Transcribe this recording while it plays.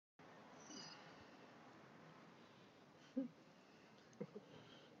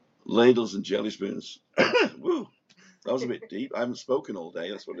Ladles and jelly spoons. Woo! That was a bit deep. I haven't spoken all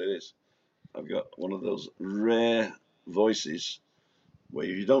day. That's what it is. I've got one of those rare voices where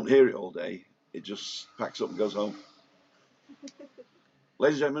if you don't hear it all day, it just packs up and goes home.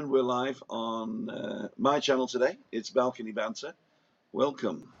 Ladies and gentlemen, we're live on my channel today. It's Balcony Banter.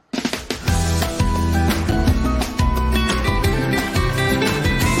 Welcome.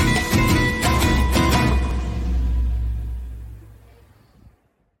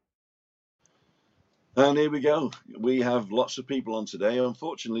 And here we go. We have lots of people on today.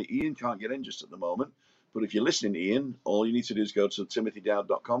 Unfortunately, Ian can't get in just at the moment. But if you're listening, Ian, all you need to do is go to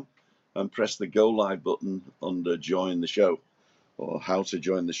timothydowd.com and press the go live button under join the show or how to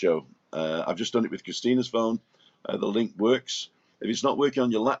join the show. I've just done it with Christina's phone. The link works. If it's not working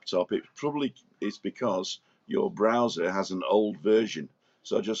on your laptop, it probably is because your browser has an old version.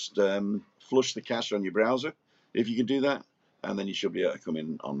 So just flush the cache on your browser if you can do that, and then you should be able to come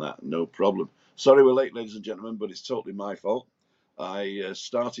in on that, no problem. Sorry we're late, ladies and gentlemen, but it's totally my fault. I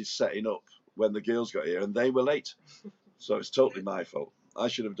started setting up when the girls got here and they were late. So it's totally my fault. I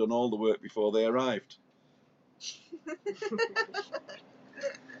should have done all the work before they arrived.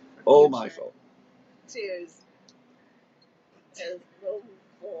 All my fault. Cheers.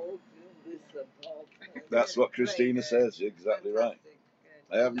 That's what Christina says. You're exactly right.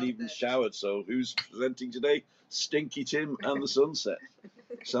 Good. I haven't even showered, so who's presenting today? Stinky Tim and the Sunset.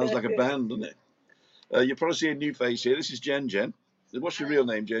 Sounds like a band, doesn't it? You'll probably see a new face here. This is Jen. What's your real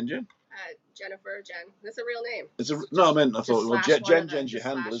name, Jen? Jennifer, Jen. That's a real name. I thought, well, Jen's your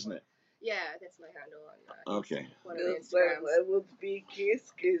handle, isn't it? Yeah, that's my handle on okay. one of the Instagrams. I would be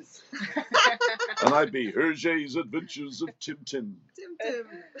Kiss. And I'd be Hergé's Adventures of Tim. Tim.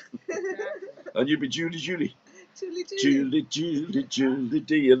 And you'd be Julie. Julie. Julie, do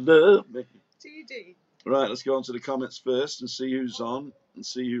you love me? GD. Right, let's go on to the comments first and see who's on and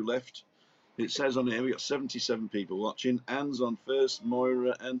see who left. It says on here we got 77 people watching. Anne's on first,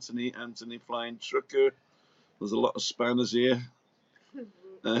 Moira, Anthony, Flying Trucker. There's a lot of spanners here.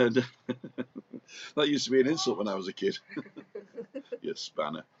 And that used to be an insult when I was a kid. You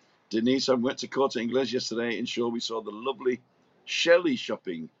spanner. Denise, I went to Corte Inglés yesterday and sure we saw the lovely Shelley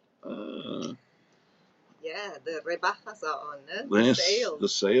shopping. Yeah, the rebajas are on, eh? Yes, sales. the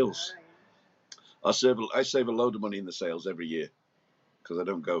sales. I save a load of money in the sales every year because I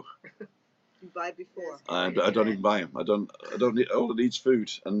don't go. You buy before. I don't even buy them. I don't need. All it needs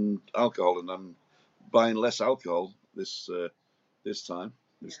food and alcohol, and I'm buying less alcohol this time.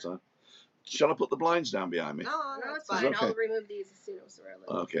 Shall I put the blinds down behind me? No, it's fine. Okay. I'll remove these as soon as we're a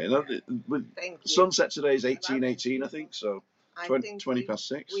little. Okay. Thank you. Sunset today is 18:18, I think. So 20 past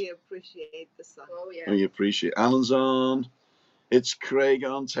 6. We appreciate the sun. Oh yeah. We appreciate. Alan's on. It's Craig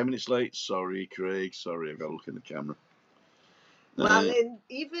on. 10 minutes late. Sorry, Craig. Sorry, I've got to look in the camera. Well,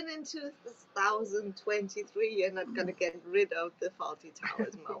 even in 2023, you're not going to get rid of the Faulty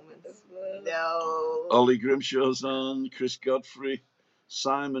Towers moments. No. Ollie Grimshaw's on. Chris Godfrey.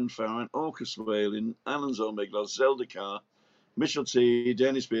 Simon Farron. Orcus Whaling. Alan's on Meglos. Zelda Carr. Mitchell T.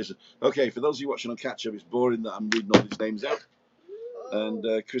 Dennis Pearson. Okay, for those of you watching on catch up, it's boring that I'm reading all these names out. And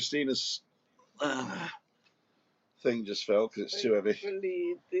Christina's thing just fell because it's too heavy.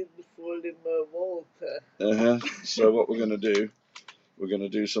 It didn't fall in my water. So what we're going to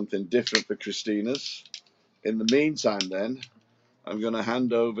do something different for Christina's. In the meantime, then, I'm going to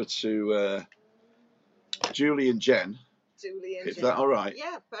hand over to Julie and Jen. Is that all right?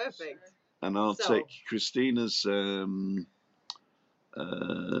 Yeah, perfect. And I'll take Christina's.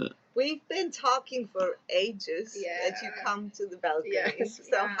 We've been talking for ages that you come to the balcony. Yes,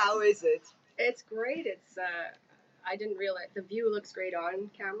 so how is it? It's great. It's I didn't realize the view looks great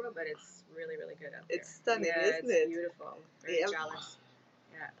on camera, but it's really, really good up there. It's stunning, isn't it's it? Beautiful. Very jealous.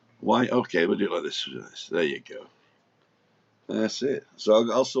 Yeah. Why? Okay, we'll do it like this. There you go. That's it. So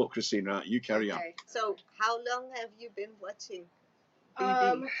I'll sort Christina out. You carry on. So how long have you been watching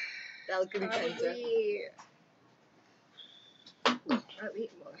BB? Balcony Banter?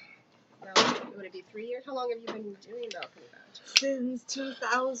 Would it be 3 years? How long have you been doing Balcony Banter? Since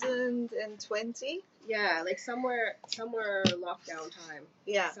 2020. Yeah, like somewhere lockdown time.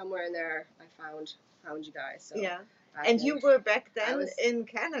 Yeah. Somewhere in there, I found you guys. So yeah. And you were back then in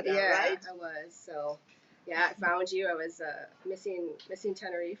Canada, right? I was. So, yeah, I found you. I was missing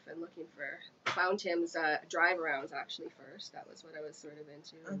Tenerife and found Tim's drive arounds actually first. That was what I was sort of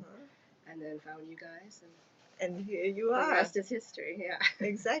into, and then found you guys. And here you are. The rest is history, yeah.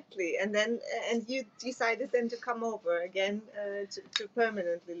 Exactly. And then, and you decided then to come over again to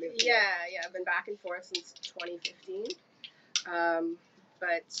permanently live here. Yeah. I've been back and forth since 2015.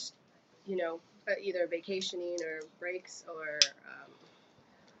 But, either vacationing or breaks or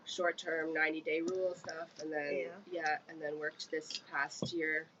short-term 90-day rule stuff, and then and then worked this past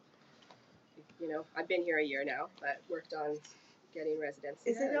year. You know, I've been here a year now, but worked on getting residency.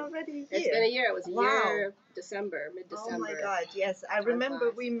 Is it already a year? It's been a year. It was a year, mid-December. Oh my God, yes. I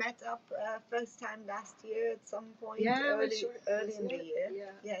remember we met up first time last year at some point, early in the year.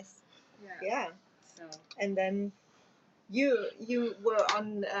 Yeah. Yes. Yeah. So. And then you were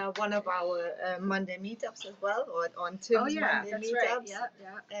on one of our Monday meetups as well, or on Tim's Monday meetups. Right. Yeah.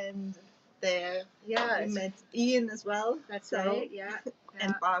 And there you met Ian as well. That's right, yeah.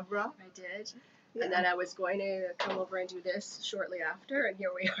 And Barbara. I did. Yeah. And then I was going to come over and do this shortly after, and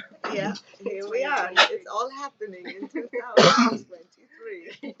here we are. Yeah, here we are. It's all happening in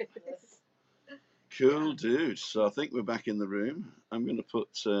 2023. Cool, dude. So I think we're back in the room. I'm going to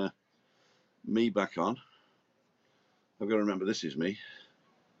put me back on. I've got to remember this is me.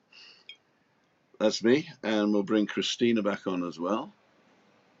 That's me. And we'll bring Christina back on as well.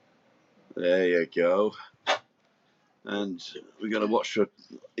 There you go. And we're going to watch for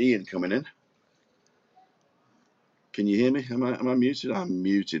Ian coming in. Can you hear me? Am I muted? I'm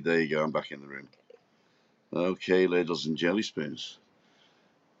muted. There you go. I'm back in the room. Okay, ladles and jelly spoons.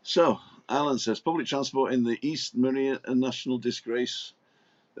 So, Alan says, public transport in the East Maria a national disgrace.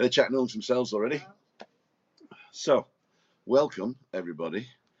 They're chatting amongst themselves already. So, welcome, everybody.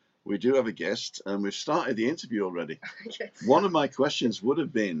 We do have a guest, and we've started the interview already. Yes. One of my questions would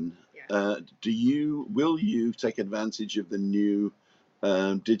have been, will you take advantage of the new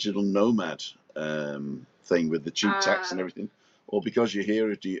digital nomad thing with the cheap tax and everything, or because you're here,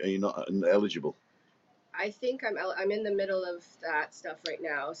 are you not eligible? I think I'm in the middle of that stuff right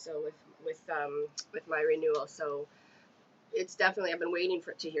now. So with my renewal, so it's definitely, I've been waiting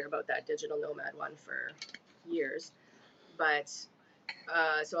to hear about that digital nomad one for years, but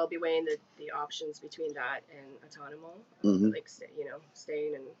so I'll be weighing the options between that and autonomo, like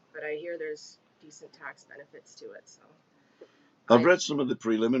staying but I hear there's decent tax benefits to it, so. I've read some of the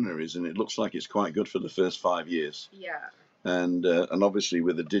preliminaries, and it looks like it's quite good for the first 5 years. Yeah. And obviously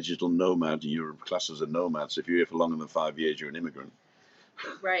with a digital nomad, you're classed as a nomad. So if you're here for longer than 5 years, you're an immigrant.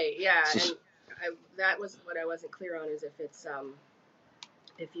 Right. Yeah. And that was what I wasn't clear on, is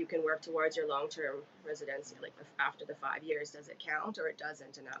if you can work towards your long-term residency, like after the 5 years, does it count or it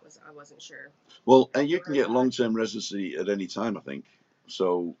doesn't? And I wasn't sure. Well, and you can get long-term residency at any time, I think.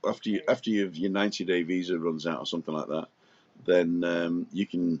 So after your 90-day visa runs out or something like that, then you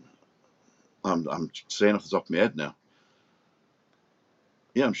can. I'm saying off the top of my head now.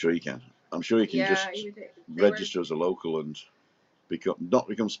 Yeah, I'm sure you can. I'm sure you can just register as a local and not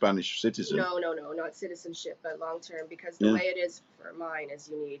become Spanish citizen. No, not citizenship, but long term. Because the way it is for mine is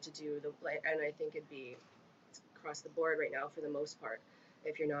you need to do and I think it'd be across the board right now for the most part,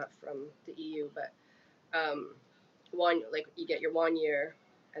 if you're not from the EU. But you get your 1 year,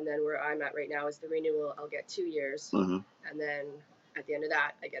 and then where I'm at right now is the renewal. I'll get 2 years, and then at the end of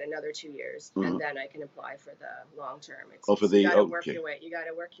that, I get another 2 years, and then I can apply for the long term. You got to work your way. You got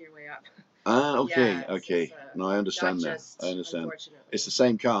to work your way up. Okay, okay. No, I understand that. I understand. It's the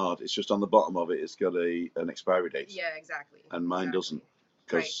same card. It's just on the bottom of it. It's got an expiry date. Yeah, exactly. And mine doesn't,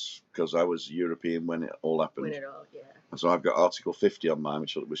 because I was European when it all happened. When it all, yeah. And so I've got Article 50 on mine,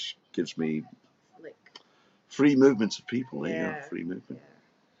 which gives me free movement of people. There you go, free movement. Yeah.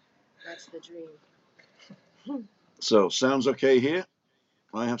 That's the dream. So, sounds okay here?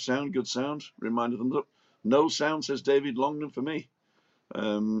 I have sound, good sound. Reminder them up. No sound, says David Longden for me.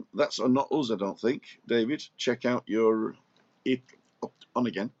 That's not us, I don't think. David, check out your on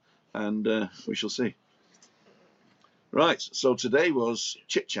again, and we shall see. Right, so today was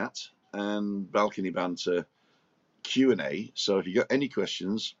chit chat and balcony banter Q&A. So if you got any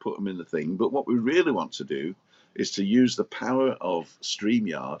questions, put them in the thing. But what we really want to do is to use the power of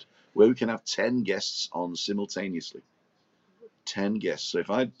StreamYard, where we can have 10 guests on simultaneously. 10 guests. So if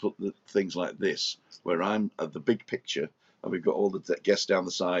I put the things like this, where I'm at the big picture, and we've got all the guests down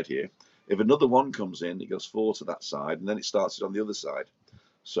the side here, if another one comes in, it goes 4 to that side, and then it starts it on the other side.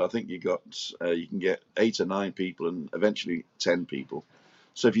 So I think you can get 8 or 9 people, and eventually 10 people.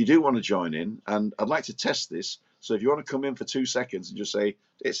 So if you do want to join in, and I'd like to test this, so if you want to come in for 2 seconds and just say,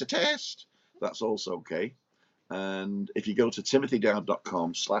 it's a test, that's also okay. And if you go to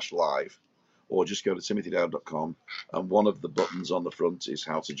timothydowd.com/live, or just go to timothydowd.com, and one of the buttons on the front is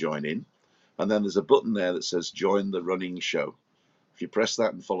how to join in. And then there's a button there that says join the running show. If you press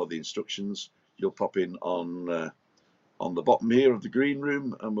that and follow the instructions, you'll pop in on the bottom here of the green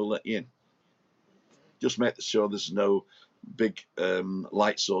room, and we'll let you in. Just make sure there's no big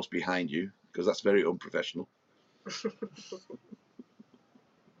light source behind you, because that's very unprofessional.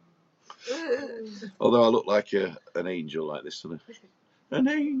 Although I look like an angel like this today. An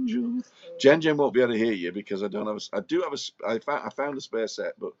angel. Jen won't be able to hear you because I don't have. I found a spare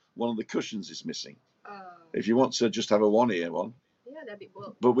set, but one of the cushions is missing. If you want to just have a one-ear one. Yeah, that'd be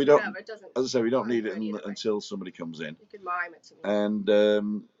cool. But we don't. Whatever, it doesn't. As I say, we don't need it either way. until somebody comes in. You could mime it to me.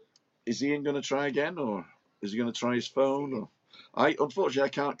 And is Ian going to try again, or is he going to try his phone? Or unfortunately I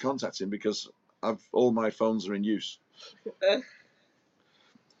can't contact him because all my phones are in use.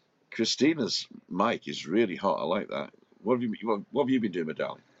 Christina's mic is really hot. I like that. What have you been doing, my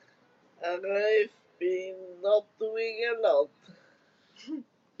darling? And I've been not doing a lot.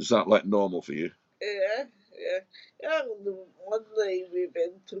 Is that like normal for you? Yeah. One day we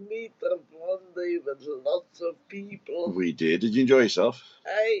went to meet up one day with lots of people. We did. Did you enjoy yourself?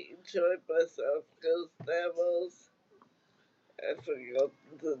 I enjoyed myself because there was, I've forgotten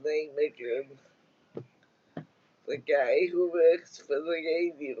the name again, the guy who works for the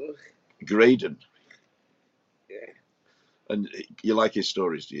radio. Graydon. Yeah. And you like his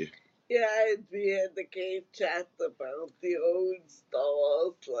stories, do you? Yeah, and we had a great chat about the old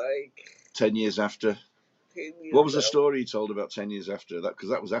stars, like 10 years after. 10 years What was the after. story you told about 10 years after that? Because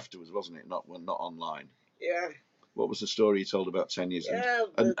that was afterwards, wasn't it? Not online. Yeah. What was the story you told about 10 years after?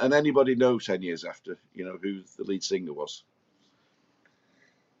 Yeah, And anybody know 10 years after, who the lead singer was?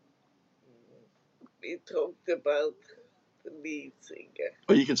 we talked about the lead singer,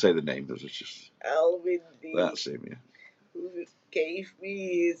 Oh, you can say the name, because it's just, Alvin D, that's him, yeah. who gave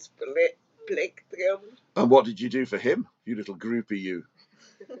me his plectrum. And what did you do for him, you little groupie, you?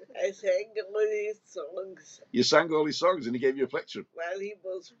 I sang all his songs. You sang all his songs and he gave you a plectrum. While he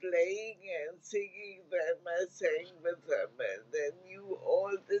was playing and singing them, I sang with him and then knew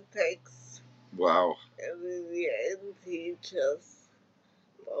all the texts. Wow. And in the end, he just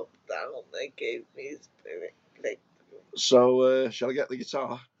popped down and gave me his plectrum. So, shall I get the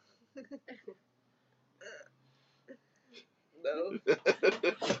guitar? No.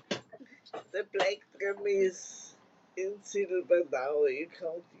 The plectrum is in silver now. You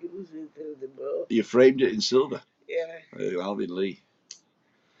can't use it anymore. You framed it in silver. Yeah. Alvin Lee.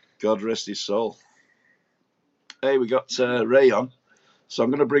 God rest his soul. Hey, we got Ray on. So I'm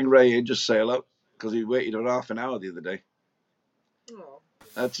going to bring Ray in, just say hello, because he waited on half an hour the other day.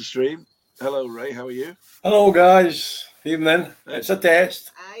 Add to stream. Hello, Ray. How are you? Hello, guys. Evening. It's a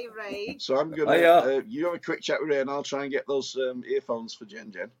test. Hi, Ray. So I'm going to, you have a quick chat with Ray and I'll try and get those earphones for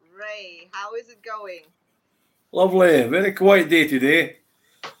Jen. Ray, how is it going? Lovely. Very quiet day today.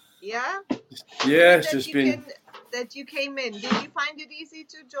 Yeah? Yes, it's been... That you came in. Did you find it easy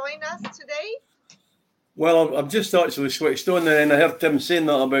to join us today? Well, I've just actually switched on and then I heard Tim saying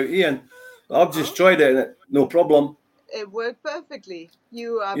that about Ian. I've just tried it and no problem. It worked perfectly.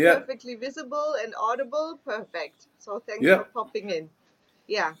 You are perfectly visible and audible. Perfect. So thanks for popping in.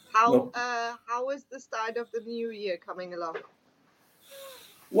 Yeah. How is the start of the new year coming along?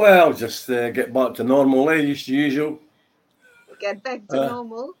 Well, just get back to normal, just usual. Get back to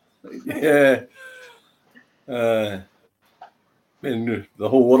normal? Yeah. I mean, the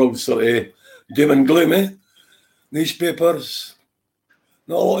whole world's sort of doom and gloom, eh? Newspapers.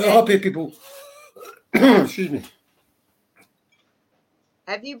 Not a lot of happy people. Excuse me.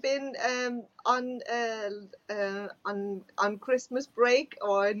 Have you been on Christmas break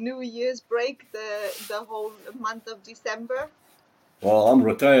or New Year's break the whole month of December? Well, I'm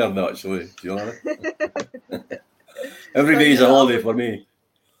retired actually. Do you know? Every day is a holiday for me.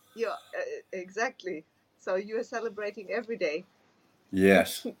 Yeah, exactly. So you are celebrating every day.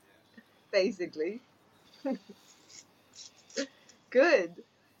 Yes. Basically. Good.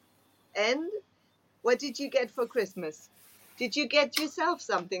 And what did you get for Christmas? Did you get yourself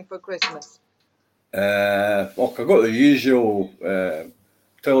something for Christmas? Well, I got the usual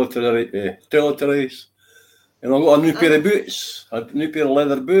toiletries. And I got a new pair of boots, a new pair of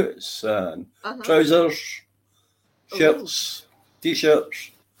leather boots, and trousers, shirts, t-shirts,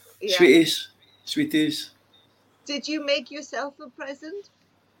 sweeties. Did you make yourself a present?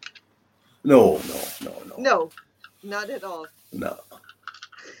 No. No, not at all. No.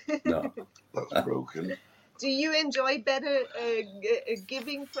 That's broken. Do you enjoy better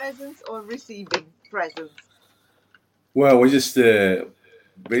giving presents or receiving presents? Well, we just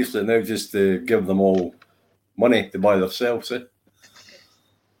basically now just give them all money to buy themselves, so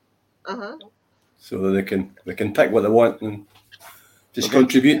that they can pick what they want and just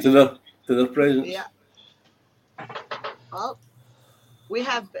contribute to their presents. Yeah. Well, we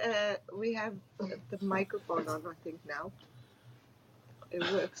have the microphone on, I think now. It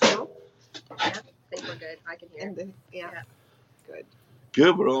works now. Yeah. I think we're good. I can hear. Good.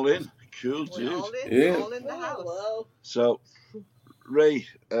 Good, we're all in. Cool, we're all in the house. Well, so, Ray,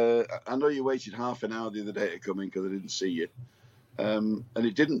 I know you waited half an hour the other day to come in because I didn't see you. And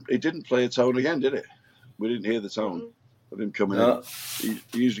it didn't play a tone again, did it? We didn't hear the tone of him coming in. He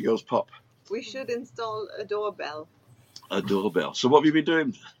usually goes pop. We should install a doorbell. A doorbell. So what have you been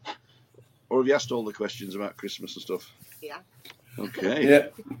doing? Or have you asked all the questions about Christmas and stuff? Yeah. Okay. Yeah.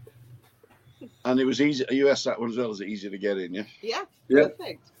 And it was easy. You asked that one as well. Is it easy to get in? Yeah. Yeah. Yeah.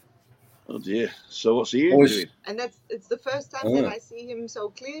 Perfect. Oh dear. So what's he doing? And it's the first time that I see him so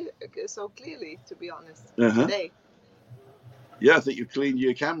clearly, to be honest, today. Yeah, I think you've cleaned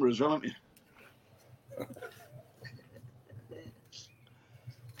your camera as well, haven't you?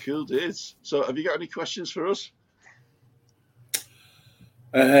 Cool dudes. So have you got any questions for us?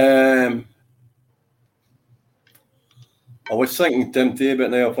 I was thinking, Tim, but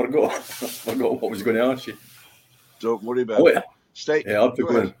now I forgot. I forgot what I was going to ask you. Don't worry about it. Stay. Yeah, I'll be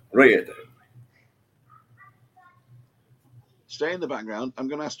going. Right. Stay in the background. I'm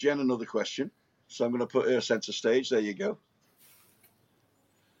going to ask Jen another question. So I'm going to put her center stage. There you go.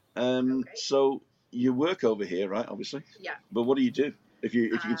 Okay. So you work over here, right? Obviously. Yeah. But what do you do? If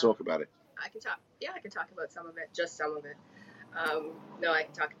you can talk about it. I can talk. Yeah, I can talk about some of it. Just some of it. No, I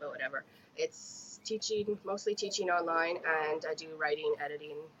can talk about whatever. It's teaching, mostly teaching online, and I do writing,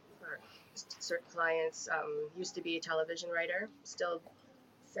 editing for certain clients. Used to be a television writer. Still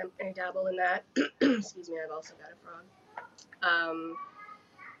dabble in that. Excuse me, I've also got a frog.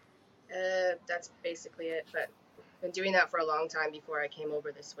 That's basically it. But I've been doing that for a long time before I came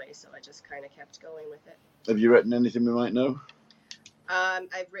over this way, so I just kind of kept going with it. Have you written anything we might know?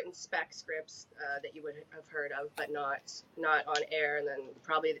 I've written spec scripts that you would have heard of, but not on air, and then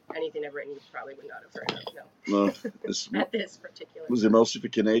probably anything I've written you probably would not have heard of. No. At this particular. Was it mostly for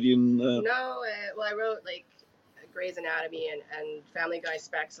Canadian? No, well, I wrote like Grey's Anatomy and Family Guy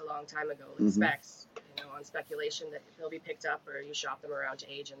specs a long time ago. Like specs, on speculation that they'll be picked up or you shop them around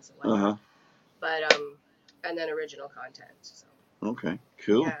to agents and whatnot. But and then original content. So. Okay,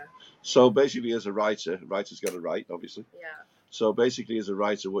 cool. Yeah. So basically, as a writer's got to write, obviously. Yeah. So basically, as a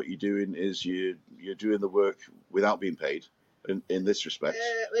writer, what you're doing is you're doing the work without being paid, in this respect.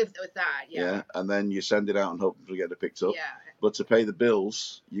 With that, yeah. Yeah, and then you send it out and hopefully get it picked up. Yeah. But to pay the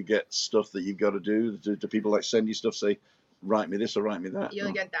bills, you get stuff that you've got to do. Do people like send you stuff, say, write me this or write me that?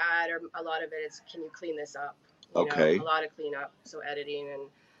 You'll get that, or a lot of it is, can you clean this up? Okay. A lot of cleanup, so editing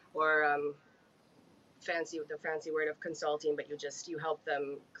or the fancy word of consulting, but you help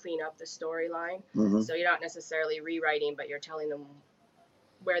them clean up the storyline. So you're not necessarily rewriting, but you're telling them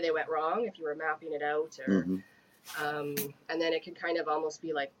where they went wrong if you were mapping it out, or and then it can kind of almost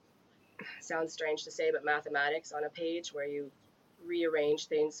be like, sounds strange to say, but mathematics on a page where you rearrange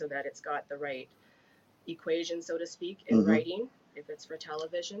things so that it's got the right equation, so to speak, in writing, if it's for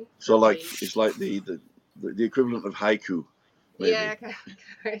television. So it's like the equivalent of haiku. Maybe. Yeah,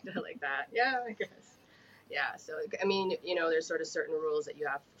 kind of like that. Yeah, I guess. Yeah, so I mean, there's sort of certain rules that you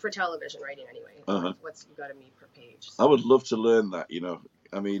have for television writing anyway. What's you got to meet per page. So. I would love to learn that.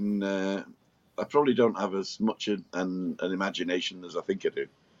 I mean, I probably don't have as much an imagination as I think I do,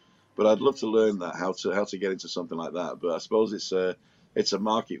 but I'd love to learn that how to get into something like that. But I suppose it's a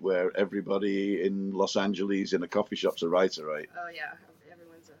market where everybody in Los Angeles in a coffee shop's a writer, right? Oh yeah,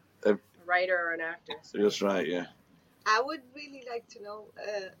 everyone's a writer or an actor. So. That's right. Yeah. I would really like to know.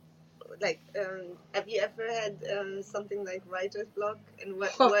 Have you ever had something like writer's block? And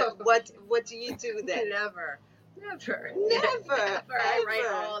what do you do then? Never. Ever. I write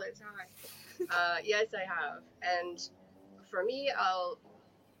all the time. Yes, I have. And for me,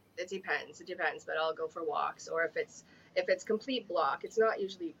 it depends, but I'll go for walks. Or if it's complete block, it's not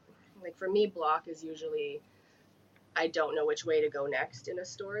usually, like for me, block is usually, I don't know which way to go next in a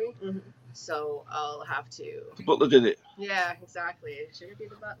story. So I'll have to. The butler did it. Yeah, exactly. Should it be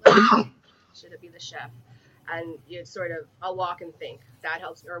the butler? Should it be the chef? And I'll walk and think. That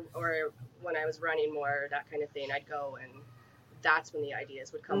helps. Or when I was running more, that kind of thing, I'd go, and that's when the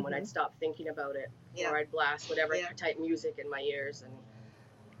ideas would come, when I'd stop thinking about it. Yeah. Or I'd blast whatever type music in my ears and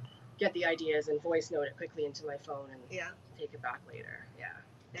get the ideas and voice note it quickly into my phone and take it back later. Yeah.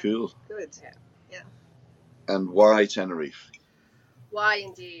 Cool. Good. Yeah. And why Tenerife? Why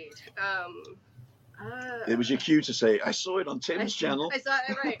indeed? It was your cue to say, I saw it on Tim's channel. I saw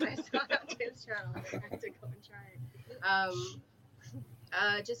it, right. I saw it on Tim's channel. I had to go and try it.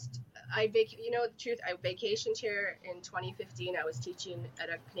 The truth, I vacationed here in 2015. I was teaching at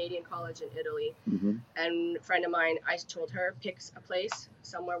a Canadian college in Italy. And a friend of mine, I told her, pick a place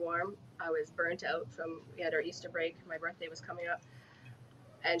somewhere warm. I was burnt out we had our Easter break. My birthday was coming up.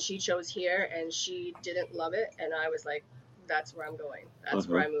 And she chose here, and she didn't love it. And I was like, that's where I'm going. That's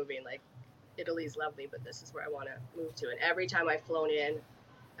where I'm moving. Like, Italy's lovely, but this is where I want to move to. And every time I've flown in,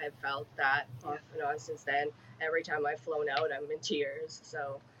 I've felt that off and on since then. Every time I've flown out, I'm in tears.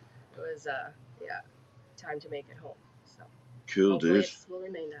 So it was, time to make it home. So cool, dude. It will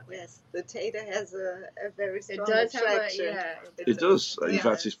remain that way. Yes, the Tater has a very strong attraction. It does. In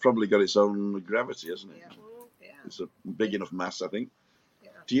fact, it's probably got its own gravity, hasn't it? Yeah. It's a big enough mass, I think. Yeah.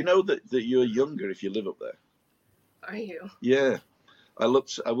 Do you know that you're younger if you live up there? Are you? Yeah. I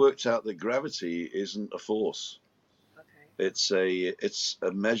worked out that gravity isn't a force. Okay. It's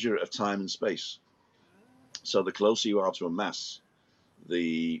a measure of time and space. So the closer you are to a mass,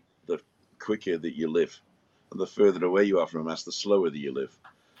 the quicker that you live. And the further away you are from a mass, the slower that you live.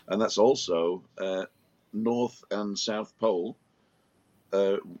 And that's also North and South Pole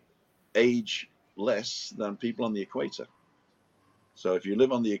age less than people on the equator. So if you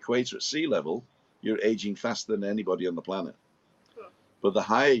live on the equator at sea level, you're aging faster than anybody on the planet. But the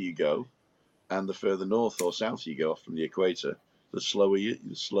higher you go, and the further north or south you go off from the equator, the slower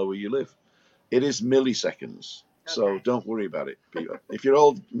you live. It is milliseconds, so don't worry about it, Peter. If you're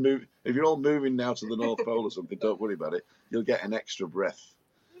all moving now to the North Pole or something, don't worry about it. You'll get an extra breath.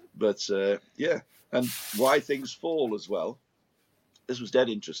 But and why things fall as well. This was dead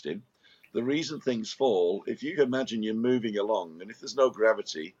interesting. The reason things fall, if you imagine you're moving along, and if there's no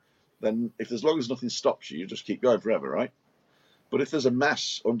gravity, then as long as nothing stops you, you just keep going forever, right? But if there's a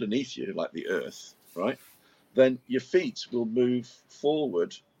mass underneath you, like the Earth, right, then your feet will move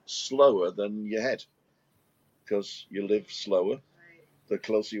forward slower than your head because you live slower the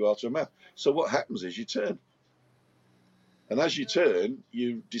closer you are to a mass. So what happens is you turn. And as you turn,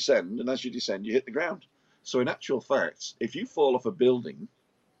 you descend, and as you descend, you hit the ground. So in actual fact, if you fall off a building,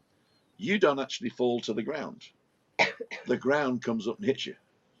 you don't actually fall to the ground. The ground comes up and hits you.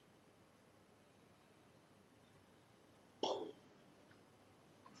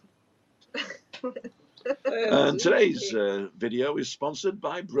 And today's video is sponsored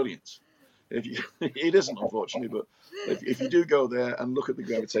by Brilliant. It isn't, unfortunately, but if you do go there and look at the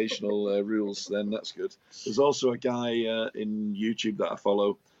gravitational rules, then that's good. There's also a guy in YouTube that I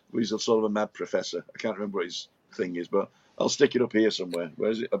follow who is a sort of a mad professor. I can't remember what his thing is, but I'll stick it up here somewhere. Where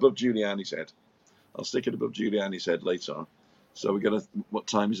is it? Above Giuliani's head. I'll stick it above Giuliani's head later on. So we're going to, what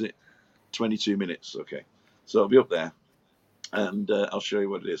time is it? 22 minutes. Okay. So it'll be up there. And I'll show you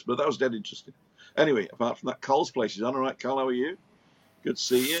what it is. But that was dead interesting. Anyway, apart from that, Cole's place is on. All right, Cole, how are you? Good to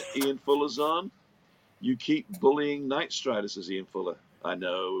see you. Ian Fuller's on. You keep bullying Night Strider, says Ian Fuller. I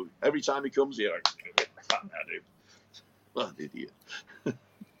know. Every time he comes here, I do. What an idiot.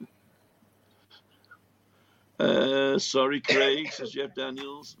 Sorry, Craig, says Jeff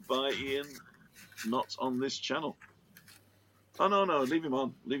Daniels. Bye, Ian. Not on this channel. Oh, no, leave him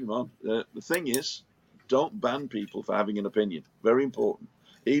on. Leave him on. The thing is, don't ban people for having an opinion. Very important.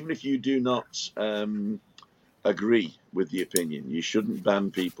 Even if you do not agree with the opinion, you shouldn't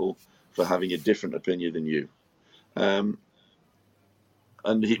ban people for having a different opinion than you. And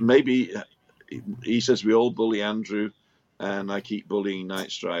he says we all bully Andrew, and I keep bullying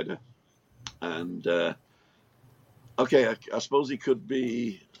Night Strider. And okay, I suppose he could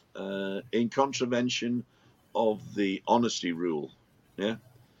be in contravention of the honesty rule, yeah,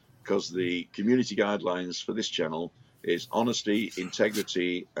 because the community guidelines for this channel is honesty,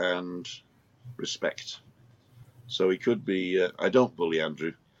 integrity, and respect. So he could be, I don't bully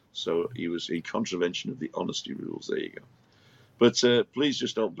Andrew, so he was in contravention of the honesty rules. There you go. But please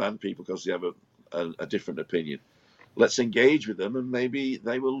just don't ban people because they have a different opinion. Let's engage with them and maybe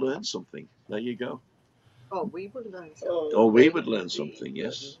they will learn something. There you go. Oh, we would learn something. Oh, we would learn something,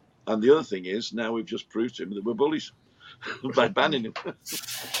 yes. And the other thing is, now we've just proved to him that we're bullies by banning him.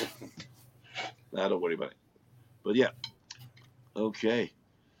 Nah, don't worry about it. But yeah, okay.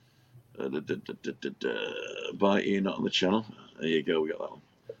 By Ian, not on the channel. There you go, we got that one.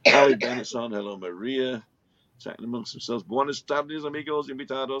 Ali Bennett's on. Hello, Maria. Talking amongst themselves. Buenas tardes, amigos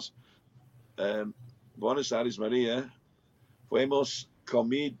invitados. Buenas tardes, Maria. Fuimos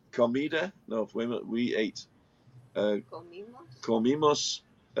comida. No, we ate. Comimos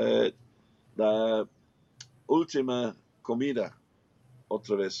la última comida.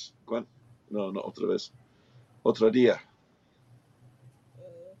 Otra vez. No, not otra vez. Otro día.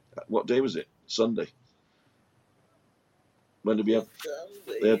 What day was it? Sunday. When did we have?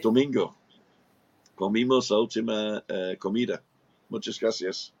 Domingo. Comimos la última comida. Muchas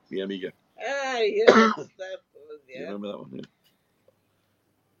gracias, mi amiga. Ah, yes, that one, yeah. You remember that one?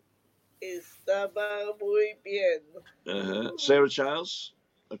 Yeah. Estaba muy bien. Sarah Childs,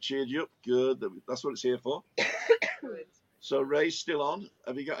 I've cheered you up. Good. That's what it's here for. Good. So Ray's still on.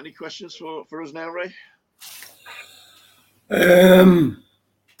 Have you got any questions for us now, Ray?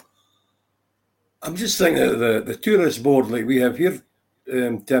 I'm just thinking of the tourist board like we have here.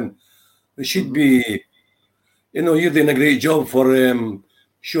 Tim. They should be, you're doing a great job for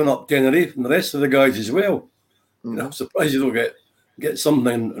showing up Tenerife and the rest of the guys as well. I'm surprised you don't get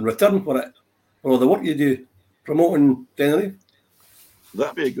something in return for it, for all the work you do promoting Tenerife.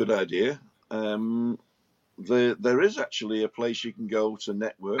 That'd be a good idea. There is actually a place you can go to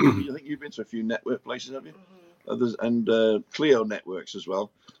network. I think you've been to a few network places, have you? Others, and Clio networks as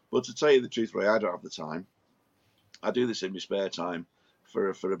well. But to tell you the truth, Ray, I don't have the time. I do this in my spare time for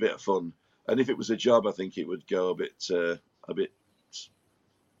a bit of fun. And if it was a job, I think it would go a bit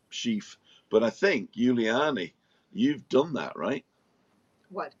sheaf. But I think, Giuliani, you've done that, right?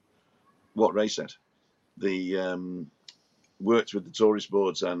 What? What Ray said. The worked with the tourist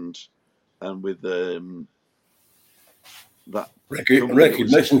boards and with that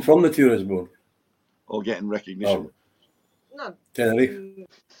recognition from the tourist board, or getting recognition. No. Tenerife.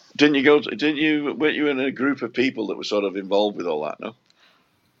 Weren't you in a group of people that were sort of involved with all that? No.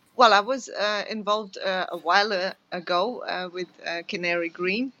 Well, I was involved a while ago with Canary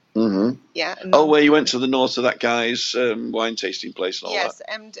Green. Mm-hmm. Yeah. Where you went to the north of that guy's wine tasting place and all that. Yes,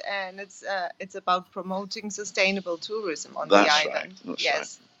 and it's about promoting sustainable tourism on the island. That's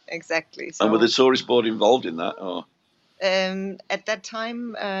yes, right. Exactly. So, and were the tourist board involved in that? Or? At that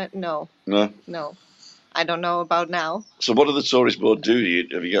time, no. No. I don't know about now. So what do the tourist board do?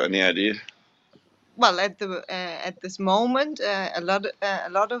 Have you got any idea? Well, at this moment, a lot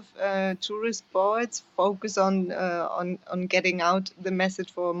of tourist boards focus on getting out the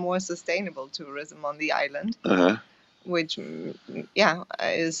message for more sustainable tourism on the island, which is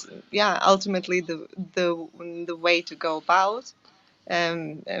ultimately the way to go about,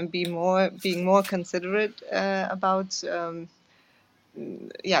 and being more considerate about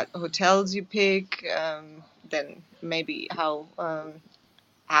hotels you pick, then maybe how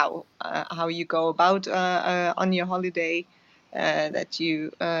you go about on your holiday, that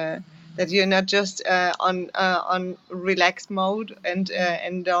you're not just on relaxed mode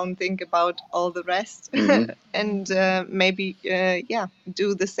and don't think about all the rest, and maybe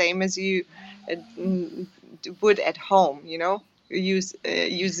do the same as you would at home.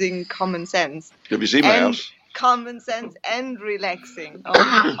 Using common sense. Have you seen my house? Common sense and relaxing,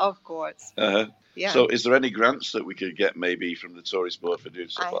 of course. Yeah. So is there any grants that we could get maybe from the tourist board for doing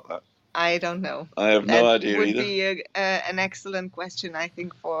stuff like that? I don't know. I have no idea either. That would be an excellent question, I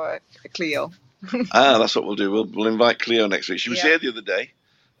think, for Cleo. That's what we'll do. We'll invite Cleo next week. She was here the other day,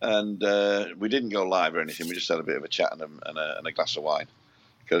 and we didn't go live or anything. We just had a bit of a chat and a glass of wine,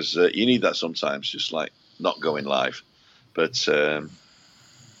 because you need that sometimes, just like not going live. But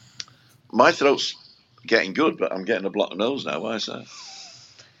my throat's getting good, but I'm getting a blocked nose now. Why is that?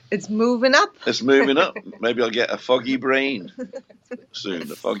 It's moving up. It's moving up. Maybe I'll get a foggy brain soon.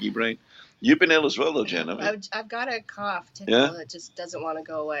 A foggy brain. You've been ill as well, though, Jen, haven't you? I've got a cough tickle that just doesn't want to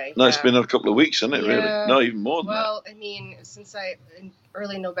go away. No, it's been a couple of weeks, hasn't it, really? No, even more than that. Well, I mean, since in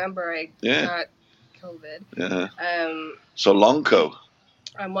early November I got COVID. Yeah. So long co.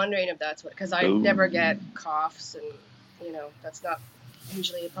 I'm wondering if that's what, because I never get coughs, and, that's not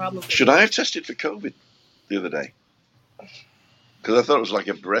usually a problem. Should I have tested for COVID the other day? Because I thought it was like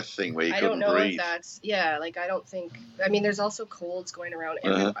a breath thing where you couldn't breathe. I don't know if that's, I don't think, there's also colds going around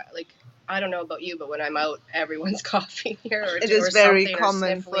everywhere. I don't know about you, but when I'm out, everyone's coughing here. It is very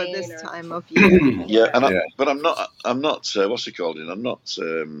common for this time of year. But I'm not, what's it called? I'm not,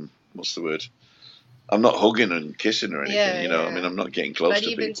 what's the word? I'm not hugging and kissing or anything, I mean, I'm not getting close to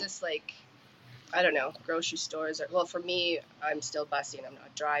people. But even just I don't know, grocery stores, for me, I'm still busing, I'm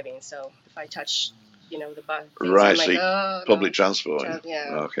not driving, so if I touch the bus. Right, so public transport.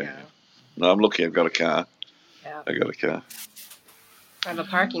 Okay. Yeah. No, I'm lucky. I've got a car. Yeah. I got a car. I have a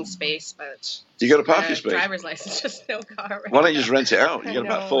parking space, but you got a parking space. Driver's license, just no car. Right. Why don't you just rent it out? You get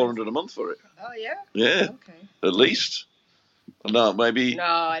about $400 a month for it. Oh yeah. Yeah. Okay. At least. No, maybe. No,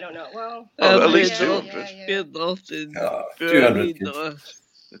 I don't know. Well. At least 200. $200.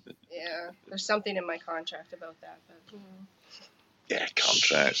 Yeah, there's something in my contract about that. But, Yeah,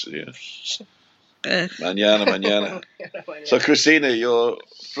 contracts. Yeah. Mañana. So, Christina, you're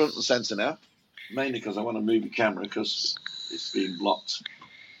front and centre now, mainly because I want to move your camera because it's being blocked.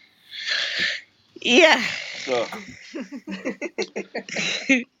 Yeah. So,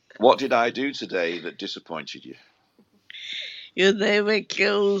 what did I do today that disappointed you? You never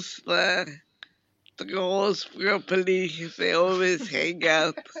kills the girls properly. They always hang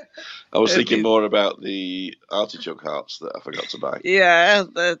out. I was thinking more about the artichoke hearts that I forgot to buy. Yeah,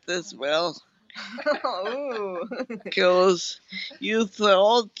 that as well. Oh. Because you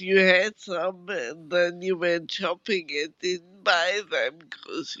thought you had some, and then you went shopping and didn't buy them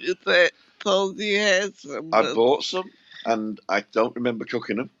because you thought you had some. I bought some. and I don't remember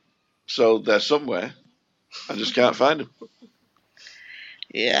cooking them. So they're somewhere. I just can't find them.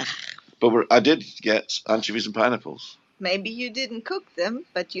 Yeah. But I did get anchovies and pineapples. Maybe you didn't cook them,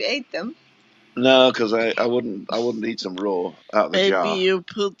 but you ate them. No, because I wouldn't eat them raw out of the Maybe jar. you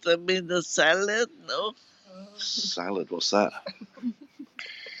put them in the salad, no? Salad, what's that?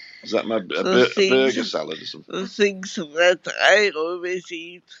 Is that a The burger salad or something? The things that I always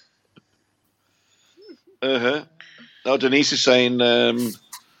eat. Now Denise is saying,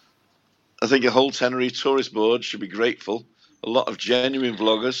 I think a whole Tenerife tourist board should be grateful. A lot of genuine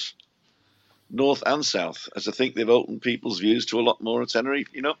vloggers, north and south, as I think they've opened people's views to a lot more of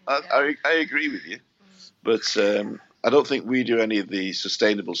Tenerife. You know, I agree with you, but I don't think we do any of the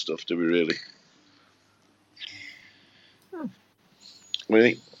sustainable stuff, do we really? What do you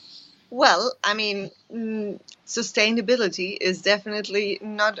think? Well, I mean, sustainability is definitely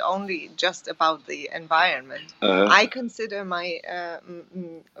not only just about the environment. I consider my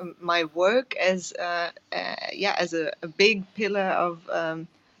work as as a big pillar of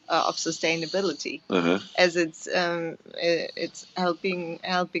sustainability, as it's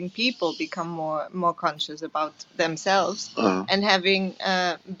helping people become more conscious about themselves and having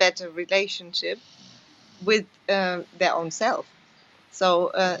a better relationship with their own self.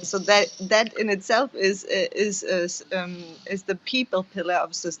 So that in itself is the people pillar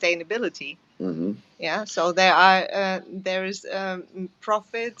of sustainability. Yeah. So there is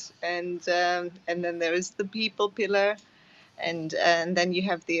profit, and then there is the people pillar, and then you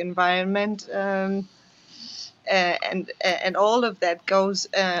have the environment, and all of that goes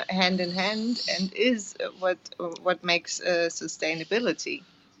hand in hand and is what makes sustainability.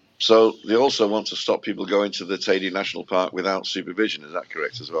 So they also want to stop people going to the Teide National Park without supervision. Is that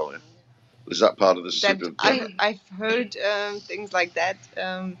correct as well? Yeah? Is that part of the supervision? I've heard things like that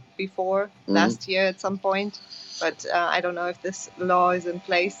before last year at some point, but I don't know if this law is in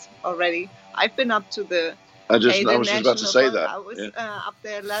place already. I've been up to the I was just about to say that. I was up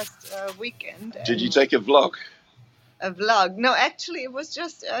there last weekend. Did you take a vlog? A vlog? No, actually, it was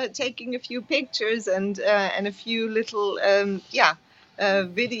just taking a few pictures and a few little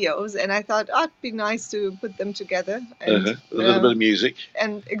videos, and I thought, it'd be nice to put them together. And, a little bit of music.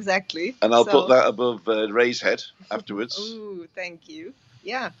 And exactly. And I'll put that above Ray's head afterwards. Ooh, thank you.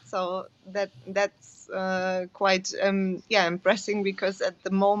 Yeah, so that's quite impressive, because at the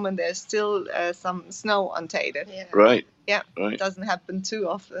moment there's still some snow on Teide. Yeah. Right. Yeah, right. It doesn't happen too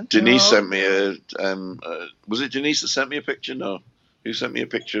often. Denise sent me was it Denise that sent me a picture? No. Who sent me a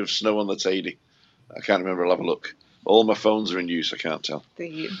picture of snow on the Teide? I can't remember. I'll have a look. All my phones are in use. I can't tell.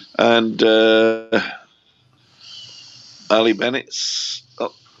 Thank you. And Ali Bennett's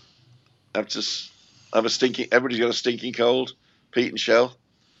up. Everybody's got a stinking cold. Pete and Shell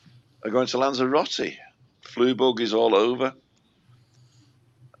are going to Lanzarote. Flu bug is all over.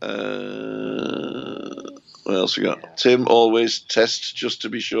 What else we got? Tim always tests just to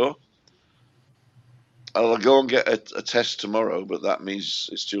be sure. I'll go and get a test tomorrow, but that means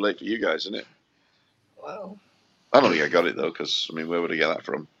it's too late for you guys, isn't it? Wow. I don't think I got it though, because I mean, where would I get that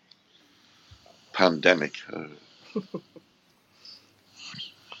from? Pandemic.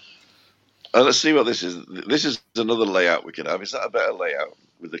 Let's see what this is. This is another layout we could have. Is that a better layout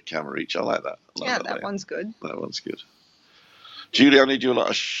with the camera each? I like that. That one's good. That one's good. Julie, I do a lot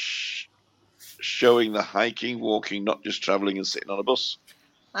of showing the hiking, walking, not just traveling and sitting on a bus.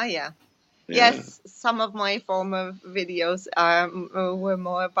 Ah, yeah. Yes, some of my former videos were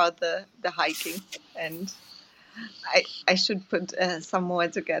more about the hiking, and I should put some more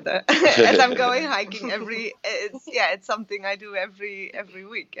together as I'm going hiking it's something I do every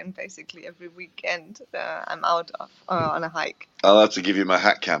week, and basically every weekend I'm out on a hike. I'll have to give you my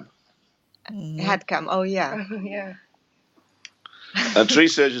hat cam. Hat cam, oh yeah. Yeah. And Tree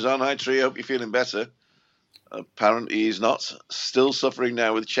Surgeon's on. Hi Tree, I hope you're feeling better. Apparently he's not. Still suffering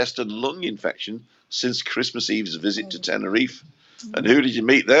now with chest and lung infection since Christmas Eve's visit to Tenerife. And who did you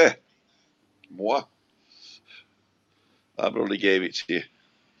meet there? Moi. I probably gave it to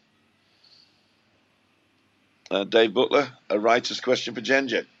you. Dave Butler, a writer's question for Jen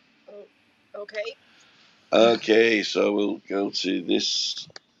Jen. Oh, okay. Okay, so we'll go to this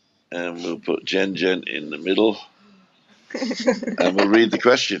and we'll put Jen Jen in the middle. And we'll read the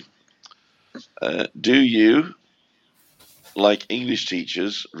question. Do you, like English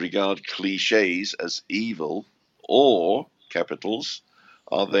teachers, regard cliches as evil, or, capitals,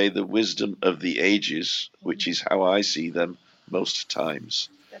 are they the wisdom of the ages, which is how I see them most times?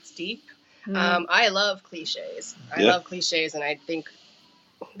 That's deep. I love cliches. I love cliches, and I think,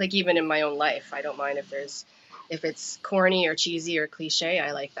 like, even in my own life, I don't mind if it's corny or cheesy or cliche.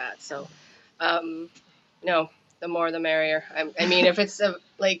 I like that. So, no, the more the merrier. I mean, if it's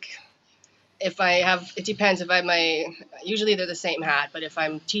if I have, it depends. Usually they're the same hat, but if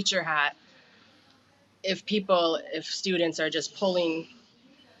I'm teacher hat, if students are just pulling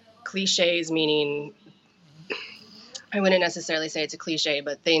cliches, meaning I wouldn't necessarily say it's a cliche,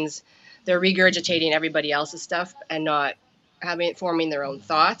 but they're regurgitating everybody else's stuff and not forming their own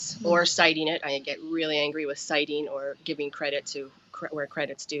thoughts or citing it. I get really angry with citing or giving credit to where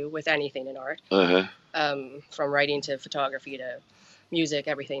credit's due with anything in art, from writing to photography to music,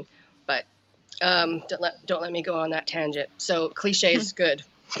 everything. But don't let me go on that tangent. So cliche is good.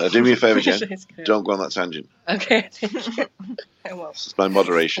 Do me a favor, Jen. Don't go on that tangent. Okay, thank you. I won't. It's my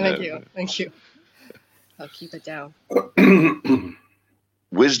moderation. Thank you. I'll keep it down.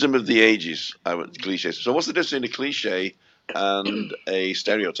 Wisdom of the ages. Cliches. So what's the difference between a cliche and a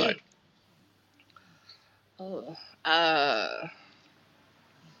stereotype? Oh.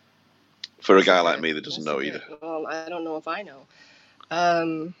 For a guy like me that doesn't know either. Well, I don't know if I know.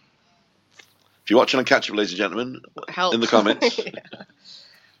 If you're watching on Catch Up, ladies and gentlemen, help in the comments. Yeah.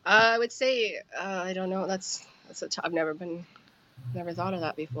 I would say I don't know. I've never thought of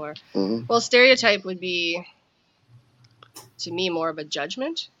that before. Mm-hmm. Well, stereotype would be, to me, more of a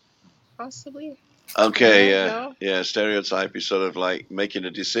judgment, possibly. Okay, No? yeah. Stereotype is sort of like making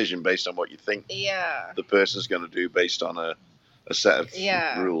a decision based on what you think Yeah. the person's going to do based on a set of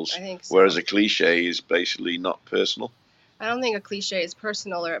rules. I think so. Whereas a cliche is basically not personal. I don't think a cliche is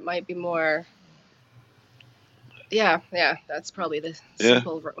personal, or it might be more. Yeah, that's probably the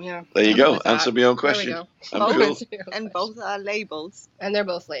simple. Yeah. There you go. Answer my own question. There we I'm cool. And both are labels. And they're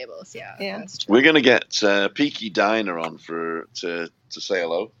both labels. Yeah. That's true. We're going to get Peaky Diner on to say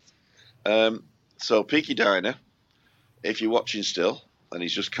hello. So Peaky Diner, if you're watching still, and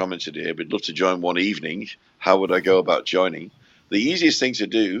he's just commented here, we'd love to join one evening. How would I go about joining? The easiest thing to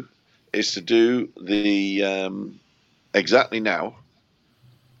do is to do the exactly now.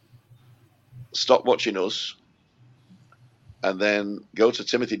 Stop watching us. And then go to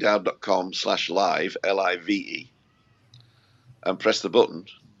timothydowd.com/live, LIVE, and press the button,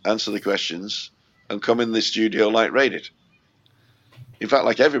 answer the questions, and come in the studio like rated. In fact,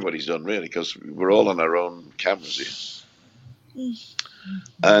 like everybody's done, really, because we're all on our own cameras here.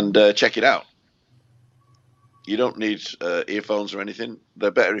 And check it out. You don't need earphones or anything.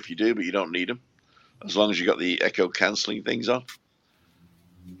 They're better if you do, but you don't need them, as long as you've got the echo cancelling things on.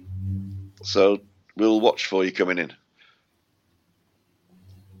 So we'll watch for you coming in.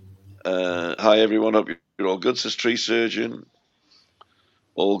 Hi everyone, hope you're all good, says Tree Surgeon.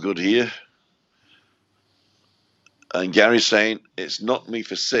 All good here. And Gary's saying, it's knocked me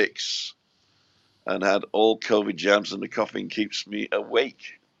for 6 and had all COVID jabs and the coughing keeps me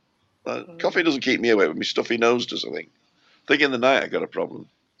awake. Coughing doesn't keep me awake, but my stuffy nose does, I think. I think in the night I've got a problem.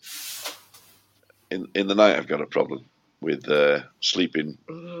 In the night I've got a problem with sleeping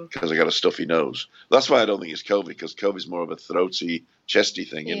because I got a stuffy nose. That's why I don't think it's COVID, because COVID's more of a throaty, chesty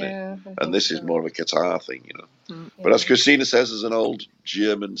thing, isn't it? And this is more of a catarrh thing, you know. But as Christina says, there's an old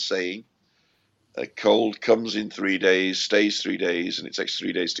German saying, a cold comes in 3 days, stays 3 days, and it takes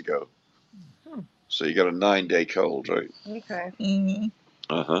 3 days to go. So you got a 9-day cold, right? Okay.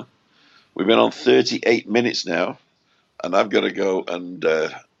 Mm-hmm. We've been on 38 minutes now, and I've got to go and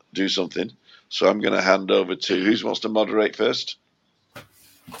do something. So I'm going to hand over to, who wants to moderate first?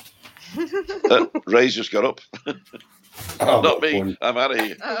 Ray's just got up. Not me. Phone. I'm out of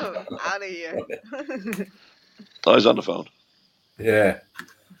here. Oh, out of here. Oh, he's on the phone. Yeah.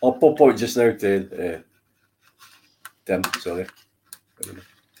 I'll pop out just now to Tim, sorry.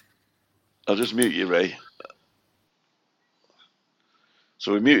 I'll just mute you, Ray.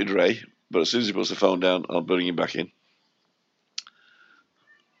 So we muted Ray, but as soon as he puts the phone down, I'll bring him back in.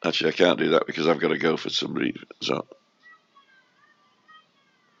 Actually, I can't do that because I've got to go for some reason. So,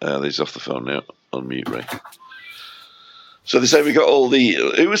 he's off the phone now. Unmute Ray. So they say we got all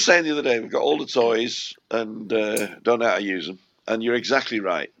the. Who was saying the other day? We've got all the toys and don't know how to use them. And you're exactly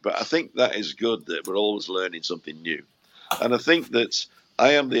right. But I think that is good that we're always learning something new. And I think that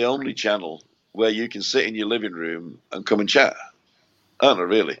I am the only channel where you can sit in your living room and come and chat. Aren't I,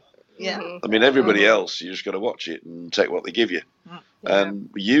 really? Yeah. I mean, everybody else, you just got to watch it and take what they give you. And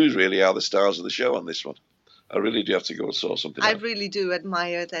you really are the stars of the show on this one. I really do have to go and sort something I out. really do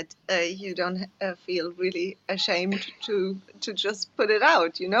admire that you don't feel really ashamed to just put it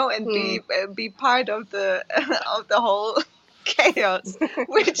out, you know, and be part of the of the whole chaos,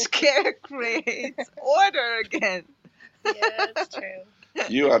 which creates order again. Yeah, that's true.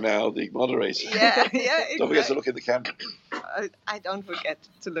 You are now the moderator. Yeah, yeah. Don't forget to look at the camera. I don't forget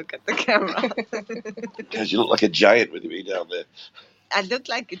to look at the camera. Because you look like a giant with me down there. I look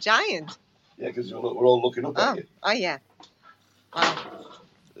like a giant. Yeah, because we're all looking up at you. Oh yeah. Wow.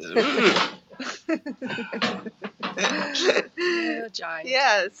 Oh, John.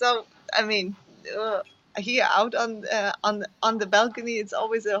 Yeah. So I mean, here out on the balcony, it's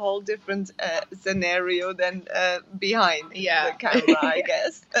always a whole different scenario than behind Yeah. the camera. I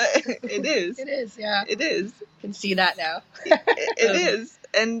guess it is. It is, yeah. It is. Can see that now. It is.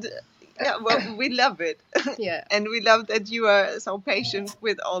 And yeah, well, we love it. Yeah. And we love that you are so patient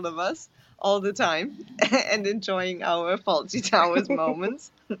with all of us all the time and enjoying our Fawlty Towers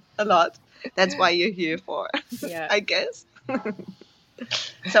moments a lot. That's why you're here for, Yeah. I guess.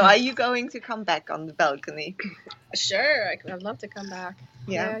 So are you going to come back on the balcony? Sure. I'd love to come back.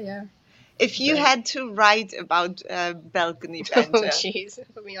 Yeah. Yeah. If you had to write about balcony Oh, banter, jeez.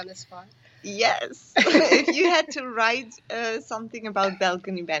 Put me on the spot. yes. If you had to write something about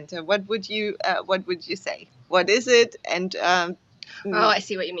balcony banter, what would you say? What is it? And Oh, I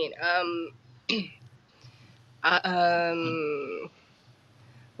see what you mean.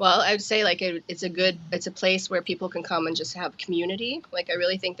 Well, I would say like it's a place where people can come and just have community. Like I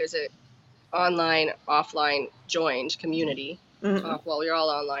really think there's a online, offline joined community. Mhm. Well, you're all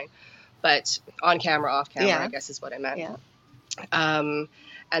online, but on camera, off camera, Yeah. I guess is what I meant. Yeah.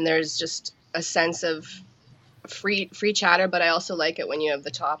 And there's just a sense of free chatter, but I also like it when you have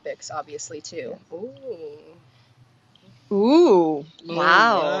the topics, obviously too. Ooh. Ooh,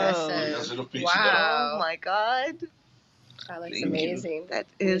 wow. wow. That's enough pizza. Wow. Oh my God. That looks Thank you. amazing. That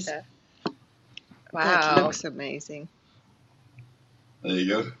is, That that wow. looks amazing. There you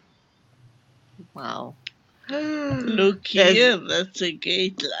go. Wow. Look There's- here, that's a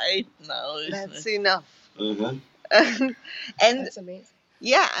gate light now, isn't That's it? enough. Uh-huh. And That's amazing.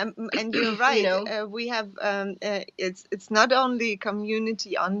 yeah, and you're right. know? We have it's not only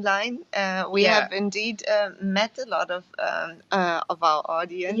community online. We Yeah. have indeed met a lot of our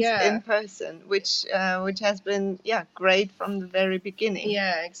audience Yeah. in person, which has been great from the very beginning.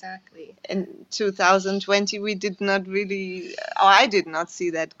 Yeah, exactly. In 2020, we did not really, or I did not see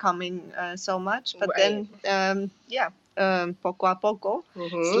that coming so much. But Right. then, poco a poco,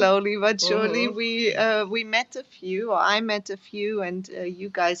 Mhm. slowly but surely, Mhm. we met a few, or I met a few, and you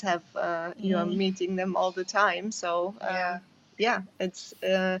guys have you're meeting them all the time. So Yeah. it's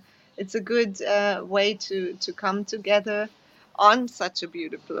a good way to come together on such a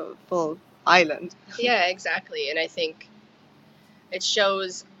beautiful island. Yeah, exactly. And I think it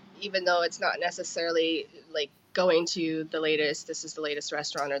shows, even though it's not necessarily like going to this is the latest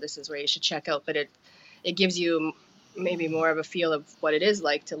restaurant or this is where you should check out, but it gives you maybe more of a feel of what it is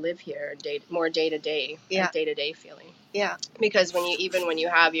like to live here, more day to day feeling. Yeah. Because when you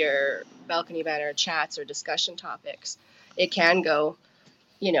have your balcony banner chats or discussion topics, it can go,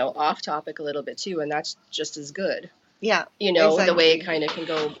 off topic a little bit too, and that's just as good. Yeah. The way it Exactly. kind of can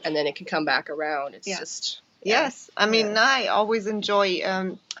go, and then it can come back around. It's Yeah. just Yes, I mean, Yeah. I always enjoy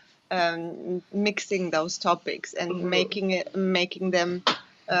mixing those topics and Mhm. making them,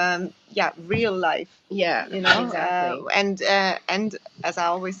 real life. yeah, exactly. And as I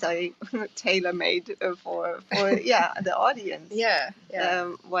always say, tailor made for the audience. Yeah,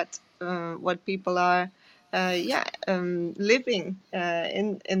 What people are, living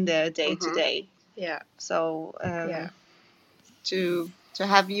in their day to day. yeah. So Yeah. to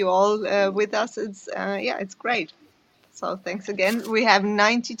have you all with us, it's great. So thanks again. We have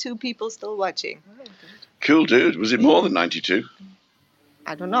 92 people still watching. Cool, dude. Was it more than 92?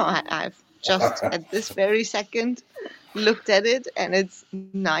 I don't know. I've just at this very second looked at it, and it's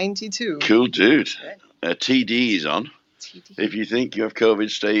 92. Cool, dude. Good. TD is on. TD. If you think you have COVID,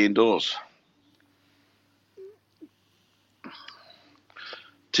 stay indoors.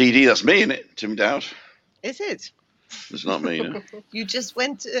 TD, that's me, innit? Tim Dowd. Is it? It's not me, no. You just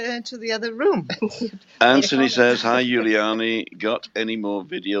went to the other room. Anthony says, hi, Giuliani. Got any more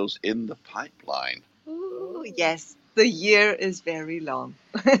videos in the pipeline? Ooh, yes, the year is very long.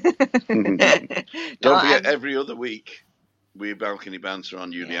 Don't forget, every other week, we Balcony Banter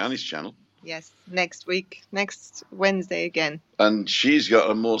on Giuliani's channel. Yes, next week, next Wednesday again. And she's got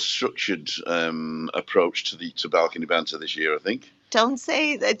a more structured approach to Balcony Banter this year, I think. Don't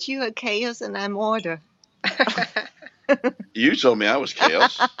say that you are chaos and I'm order. You told me I was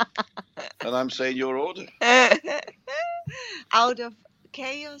chaos, and I'm saying you're order. Out of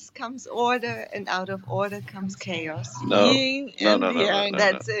chaos comes order, and out of order comes chaos. No, Yin no, and no, no, no, yang. no.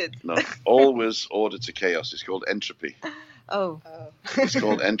 That's it. No, always order to chaos. It's called entropy. Oh, It's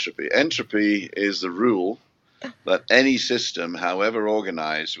called entropy. Entropy is the rule that any system, however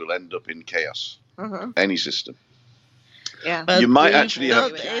organized, will end up in chaos. Any system. yeah. But You might we've actually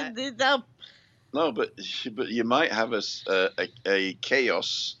have- not ended up. No, but you might have a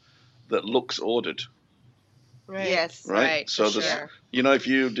chaos that looks ordered, Right. Yes. right? Right. So For there's, sure. you know, if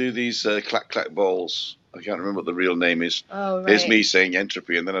you do these clack clack balls, I can't remember what the real name is. Oh, right. Here's me saying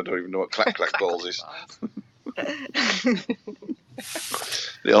entropy, and then I don't even know what clack clack balls is.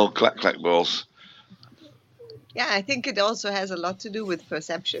 The old clack clack balls. Yeah, I think it also has a lot to do with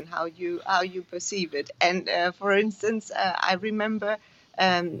perception, how you perceive it. And for instance, I remember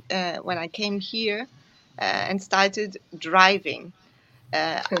when I came here and started driving.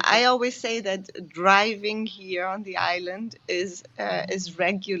 I always say that driving here on the island is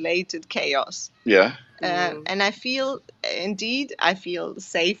regulated chaos. Yeah. And I feel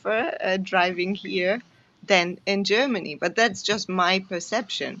safer driving here than in Germany, but that's just my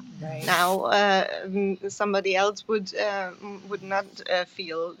perception. Right. Now, somebody else would not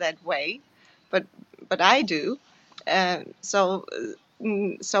feel that way, but I do. So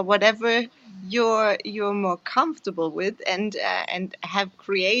whatever you're more comfortable with, and have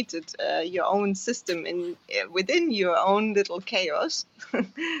created your own system within your own little chaos,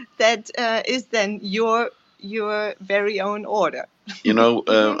 that is then your very own order. You know,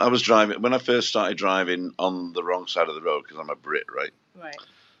 I was driving when I first started driving on the wrong side of the road because I'm a Brit, right? Right.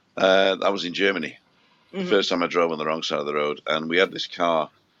 I was in Germany the Mhm. first time I drove on the wrong side of the road, and we had this car,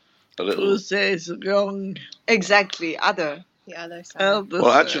 a little. Who says wrong? Exactly, other. The other side. Other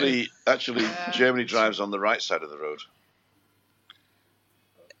Well, side. actually, Yeah. Germany drives on the right side of the road.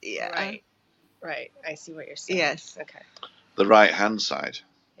 Yeah. Right. Right. I see what you're saying. Yes. Okay. The right hand side,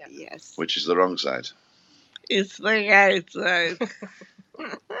 Yes. which is the wrong side. It's the right side.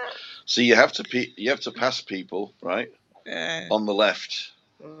 So you have to pass people right on the left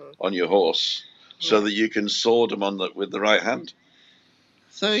Mhm. on your horse, so that you can sword them with the right hand.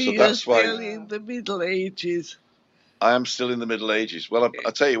 So you're that's why- still in the Middle Ages. I am still in the Middle Ages. Well,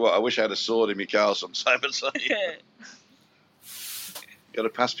 I tell you what, I wish I had a sword in my car sometimes. Got to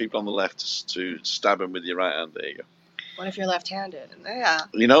pass people on the left to stab them with your right hand. There you go. What if you're left-handed? Yeah.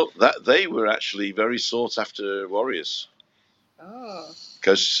 You know that they were actually very sought after warriors. Oh.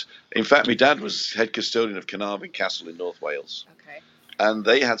 Because, in fact, my dad was head custodian of Carnarvon Castle in North Wales, Okay. and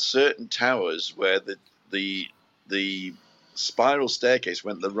they had certain towers where the spiral staircase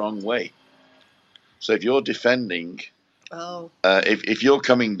went the wrong way. So if you're defending, Oh. if you're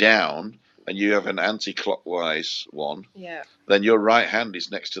coming down and you have an anti-clockwise one, Yeah. then your right hand is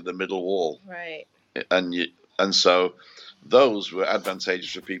next to the middle wall, Right. and so those were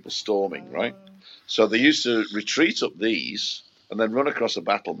advantageous for people storming, right? So they used to retreat up these and then run across a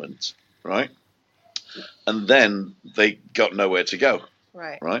battlement, right? And then they got nowhere to go,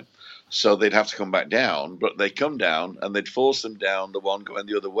 Right. right? So they'd have to come back down, but they'd come down and they'd force them down the one going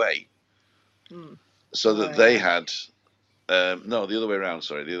the other way, so that they had no, the other way around.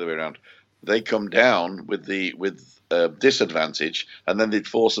 Sorry, the other way around. They come down with disadvantage, and then they'd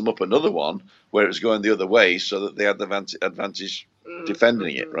force them up another one where it was going the other way, so that they had the advantage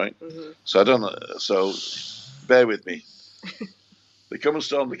defending it, right? Mhm. So I don't know. So bear with me. They come and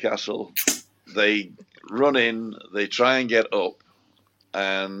storm the castle. They run in. They try and get up,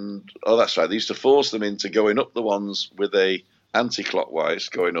 and that's right. They used to force them into going up the ones with a anti-clockwise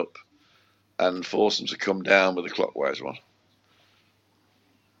going up, and force them to come down with a clockwise one.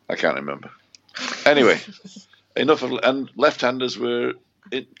 I can't remember. Anyway, enough of, and left-handers were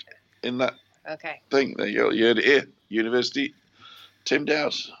in that Okay. thing. There you go. You heard it here. University, Tim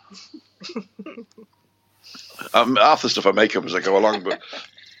Dowse. Half the stuff I make up as I go along, but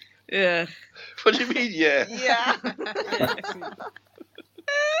Yeah. what do you mean? Yeah. Yeah.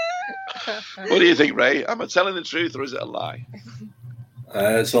 What do you think, Ray? Am I telling the truth or is it a lie?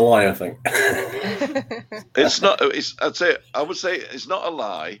 It's a lie, I think. It's not. I would say it's not a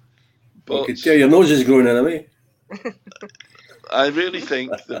lie, You but could tell your nose is growing anyway. I really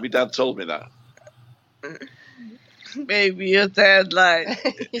think that my dad told me that. Maybe your dad lied.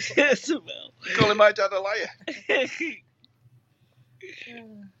 Isabel. Calling my dad a liar.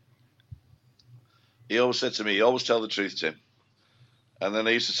 He always said to me, "Always tell the truth, Tim." And then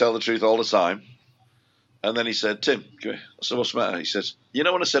I used to tell the truth all the time. And then he said, "Tim, come here." I said, "What's the matter?" He says, "You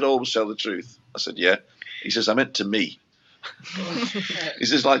know when I said always tell the truth?" I said, "Yeah." He says, "I meant to me." He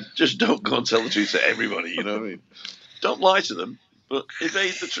says, like, just don't go and tell the truth to everybody, you know what I mean? Don't lie to them, but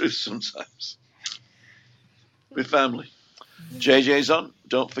evade the truth sometimes. With family. JJ's on.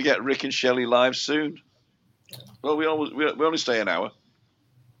 Don't forget Rick and Shelley live soon. Well, we only stay an hour.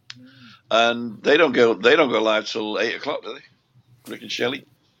 And they don't go live till 8 o'clock, do they? Rick and Shelley.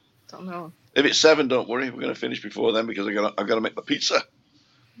 Don't know. If it's 7, don't worry. We're going to finish before then because I've got to make the pizza.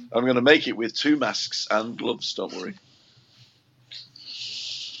 I'm going to make it with 2 masks and gloves. Don't worry.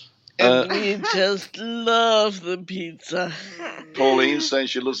 And we just love the pizza. Pauline saying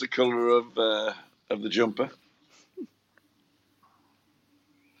she loves the colour of the jumper.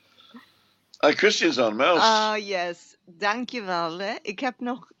 Christian's on, Mels. Yes, dankjewel. Hè. Ik heb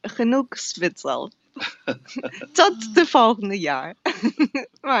nog genoeg Zwitsal. Tot de volgende jaar.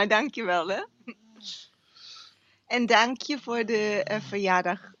 Maar dankjewel, hè. En dank je voor de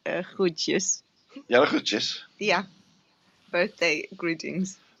verjaardag groetjes. Ja, groetjes. Ja, birthday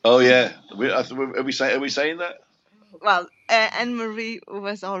greetings. Oh yeah, are we saying that? Well, Anne-Marie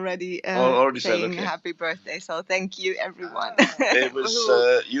was already, Already said, saying okay. happy birthday, so thank you, everyone. It was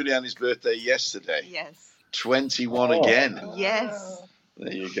Juliana's birthday yesterday. Yes. 21 again. Yes.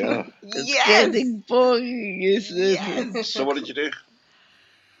 There you go. It's Yes. getting boring, isn't it? Yes. So what did you do?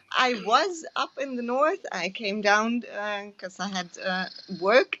 I was up in the north. I came down because I had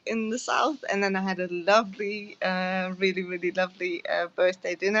work in the south, and then I had a lovely, really, really lovely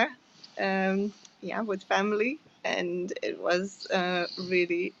birthday dinner. With family, and it was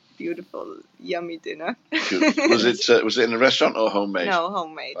really beautiful, yummy dinner. Good. Was it in a restaurant or homemade? No,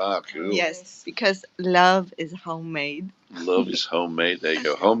 homemade. Ah, cool. Yes, because love is homemade. Love is homemade. There you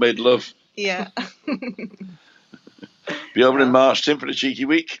go. Homemade love. Yeah. Be over in March, Tim, for the cheeky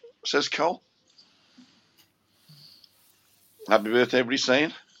week, says Cole. Happy birthday, everybody's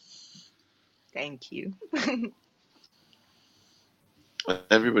saying. Thank you.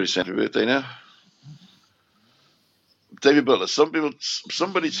 Everybody's saying happy birthday now. David Butler,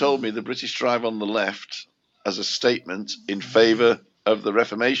 somebody told me the British drive on the left as a statement in favour of the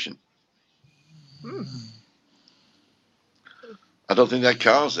Reformation. I don't think they had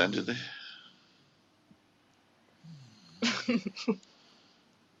cars then, did they?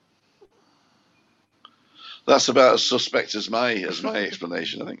 That's about as suspect as my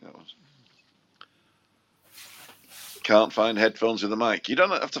explanation, I think that was. Can't find headphones with the mic. You don't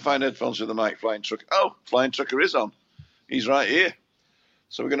have to find headphones with the mic, Flying Trucker. Oh, Flying Trucker is on. He's right here.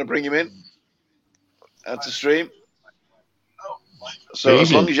 So we're going to bring him in. Add to stream. So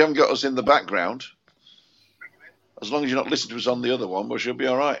as long as you haven't got us in the background, as long as you're not listening to us on the other one, we should be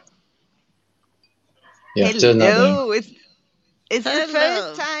all right. Yeah, turn that down. Hello. It's the Hello.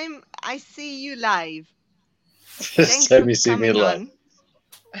 first time I see you live. Thanks Let for me see me coming live. on.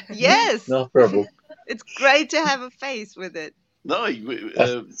 Yes. No problem. It's great to have a face with it. No,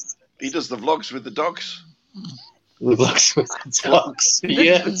 he does the vlogs with the dogs. The vlogs with the dogs.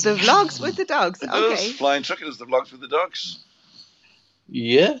 Yes. The vlogs with the dogs. He does. Okay. Flying Trucker does the vlogs with the dogs.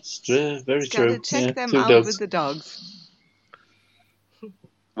 Yes, very Gotta true. check Yeah, them 2 out dogs. with the dogs.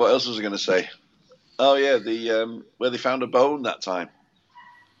 What else was I going to say? Oh yeah, the where they found a bone that time.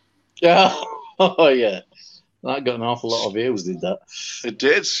 Yeah. Oh, yeah. That got an awful lot of views, did that? It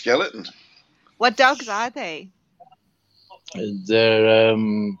did. Skeleton. What dogs are they? They're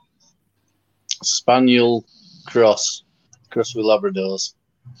Spaniel cross with Labradors.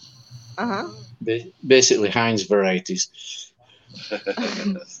 Uh-huh. Basically Heinz varieties.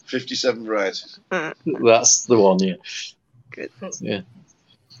 57 varieties. That's the one, yeah. Good. Yeah.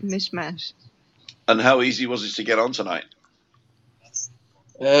 Mishmash. And how easy was it to get on tonight?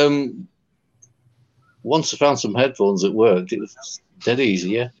 Once I found some headphones that worked, it was dead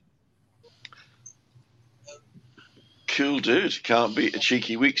easy, yeah. Cool dude. Can't beat a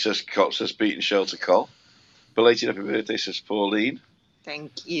cheeky week, says Beaten Shelter Cole. Belated happy birthday, says Pauline.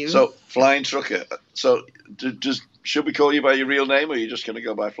 Thank you. So, Flying Trucker. So, should we call you by your real name, or are you just going to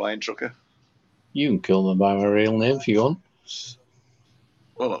go by Flying Trucker? You can call me by my real name if you want.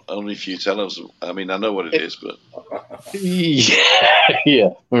 Well, only if you tell us. I mean, I know what it is, but... Yeah,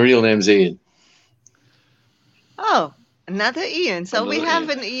 my real name's Ian. Oh, another Ian. So we Another have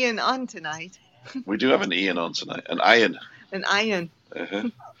Ian. an Ian on tonight. We do have an Ian on tonight. An Ian. An Ian. Uh-huh.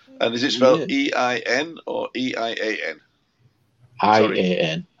 And is it spelled Yeah. E-I-N or E-I-A-N?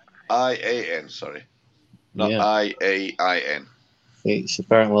 I-A-N. I-A-N, sorry. Not Yeah. I-A-I-N. It's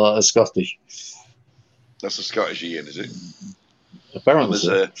apparently like a Scottish. That's a Scottish Ian, is it? And Apparently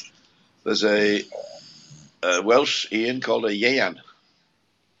so. there's a Welsh Ian called a Yean.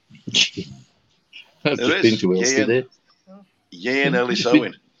 I've There just been is. to Wales Yeah. today. Yean Early Just been-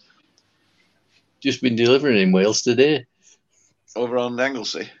 Sowing Just been delivering in Wales today. over on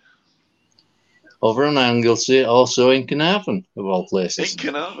Anglesey. Over on Anglesey, also in Carnarvon, of all places. In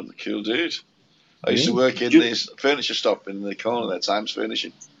Carnarvon, cool dude. I used to Yeah. work in this furniture shop in the corner there, Times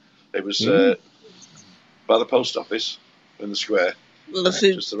Furnishing. It was by the post office in the square. Does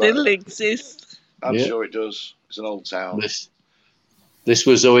it Just about. still exist? I'm Yeah. sure it does. It's an old town. This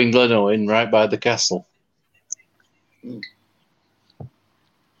was Owen Glenowen, right by the castle.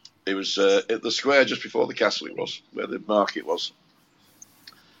 It was at the square just before the castle. It was where the market was,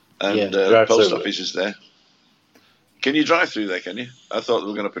 and drive post through it. office is there. Can you drive through there? Can you? I thought they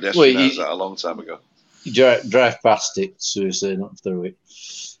were going to Well, pedestrianise that a long time ago. You drive past it, so you say not through it.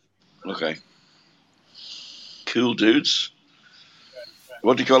 Okay. Cool dudes.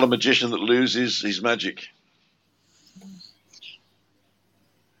 What do you call a magician that loses his magic?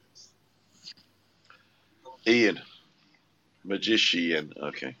 Ian. Magician.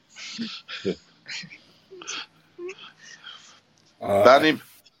 Okay. Ban him.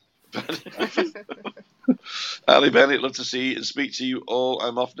 Ali Bennett, love to see you and speak to you all.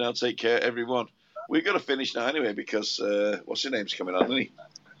 I'm off now. Take care, everyone. We've got to finish now anyway because what's your name's coming on, isn't he?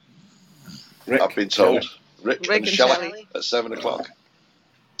 Rick, I've been told. Rick and and Shelley Shelley. at 7 o'clock.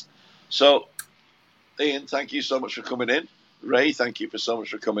 So, Ian, thank you so much for coming in. Ray, thank you so much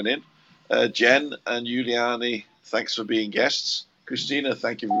for coming in. Jen and Juliani, thanks for being guests. Christina,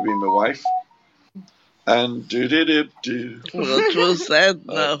 thank you for being my wife. And do-do-do-do. What was that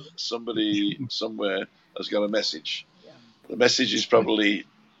now? Somebody somewhere has got a message. The message is probably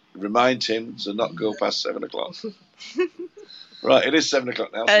remind him to not go past 7 o'clock. Right, it is 7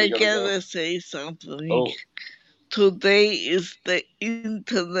 o'clock now. So I we gotta gotta go. say something. Oh, Today is the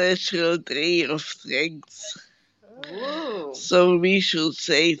International Day of Thanks. Ooh. So we should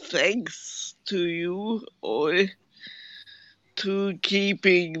say thanks to you all to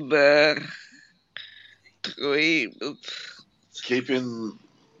keeping the trade. keeping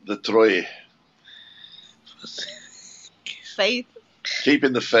the Troy, Faith.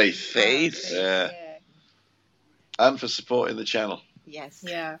 keeping the faith, Faith. yeah, and for supporting the channel. Yes.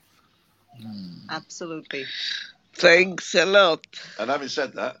 Yeah. Absolutely. Thanks a lot. And having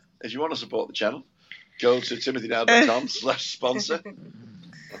said that, if you want to support the channel, go to timothydow.com/sponsor.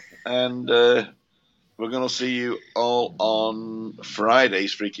 And we're going to see you all on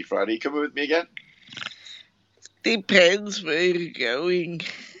Fridays, Freaky Friday. You coming with me again? Depends where you're going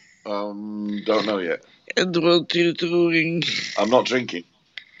Don't know yet. and what you're doing. I'm not drinking.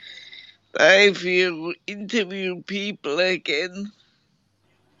 If you interview people again,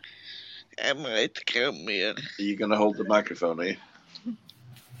 I might come here. Are you going to hold the microphone, are you?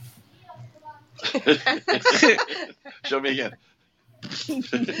 Show me again.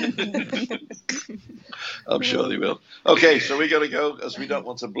 I'm sure they will. Okay, so we got to go as we don't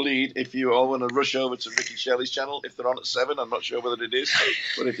want to bleed. If you all want to rush over to Rick and Shelley's channel, if they're on at 7, I'm not sure whether it is,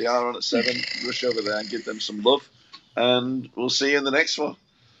 but if they are on at 7, rush over there and give them some love. And we'll see you in the next one.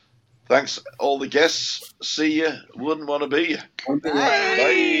 Thanks, all the guests. See you. Wouldn't want to be you. Bye.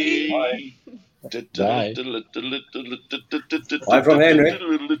 Bye. Bye. Bye from Henry.